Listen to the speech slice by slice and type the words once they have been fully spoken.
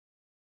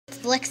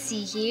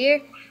Lexi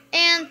here,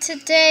 and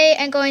today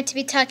I'm going to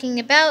be talking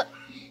about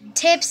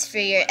tips for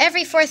your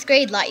every 4th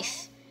grade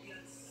life.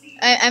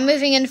 I'm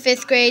moving in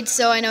 5th grade,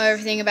 so I know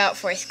everything about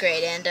 4th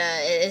grade, and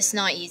it's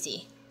not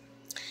easy.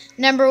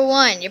 Number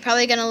 1, you're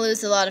probably going to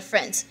lose a lot of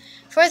friends.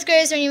 4th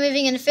grade is when you're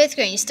moving into 5th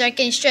grade, and you start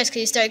getting stressed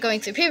because you start going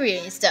through puberty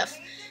and stuff.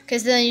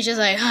 Because then you're just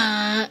like,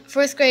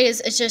 4th grade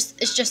it's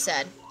just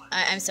sad.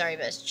 I'm sorry,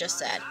 but it's just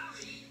sad.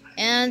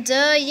 And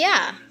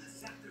yeah.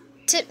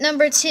 Tip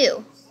number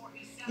 2.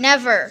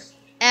 Never,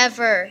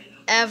 ever,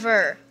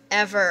 ever,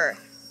 ever,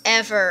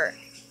 ever,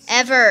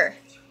 ever,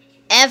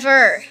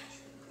 ever,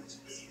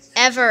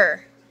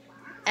 ever,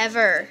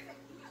 ever,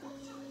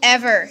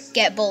 ever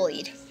get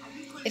bullied.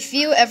 If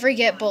you ever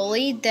get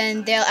bullied,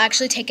 then they'll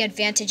actually take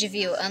advantage of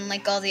you,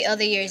 unlike all the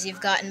other years you've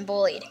gotten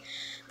bullied.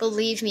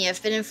 Believe me,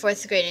 I've been in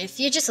 4th grade, and if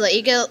you just let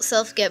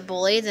yourself get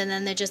bullied, and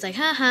then they're just like,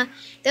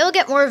 they'll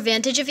get more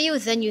advantage of you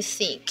than you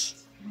think.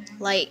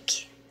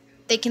 Like,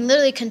 they can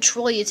literally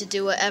control you to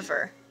do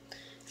whatever.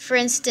 For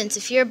instance,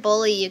 if you're a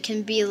bully, you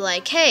can be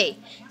like, hey,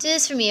 do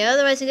this for me,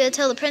 otherwise I'm going to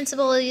tell the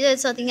principal you did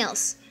something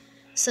else.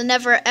 So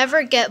never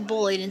ever get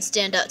bullied and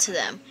stand up to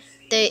them.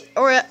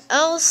 Or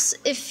else,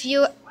 if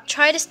you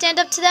try to stand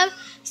up to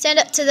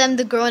them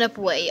the grown-up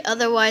way.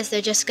 Otherwise,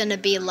 they're just going to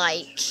be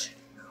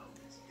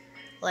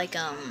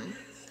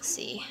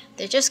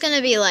they're just going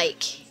to be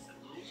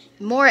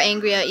more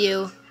angry at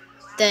you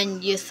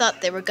than you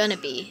thought they were going to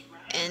be.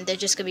 And they're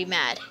just going to be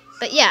mad.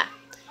 But yeah,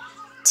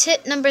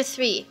 tip number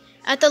 3.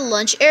 At the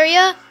lunch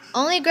area,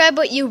 only grab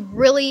what you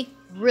really,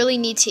 really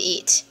need to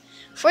eat.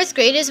 4th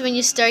grade is when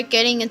you start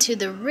getting into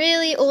the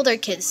really older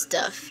kids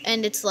stuff.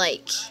 And it's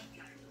like,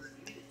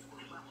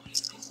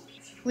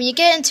 when you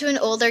get into an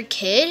older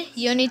kid,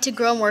 you need to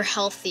grow more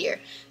healthier.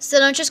 So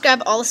don't just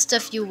grab all the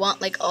stuff you want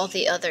like all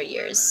the other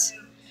years.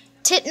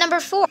 Tip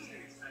number 4.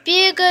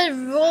 Be a good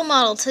role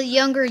model to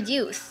younger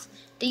youth.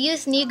 The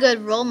youth need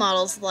good role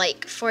models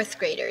like 4th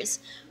graders.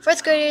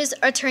 4th graders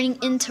are turning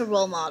into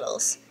role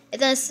models.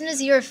 And then as soon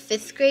as you're a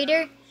 5th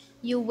grader,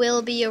 you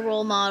will be a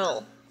role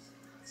model.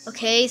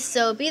 Okay,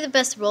 so be the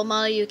best role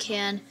model you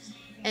can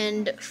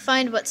and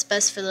find what's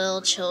best for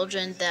little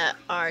children that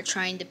are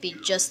trying to be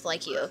just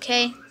like you,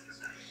 okay?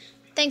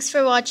 Thanks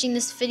for watching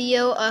this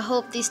video. I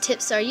hope these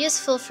tips are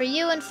useful for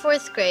you in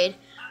 4th grade,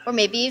 or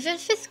maybe even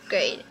 5th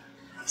grade.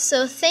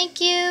 So thank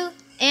you,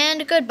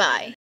 and goodbye.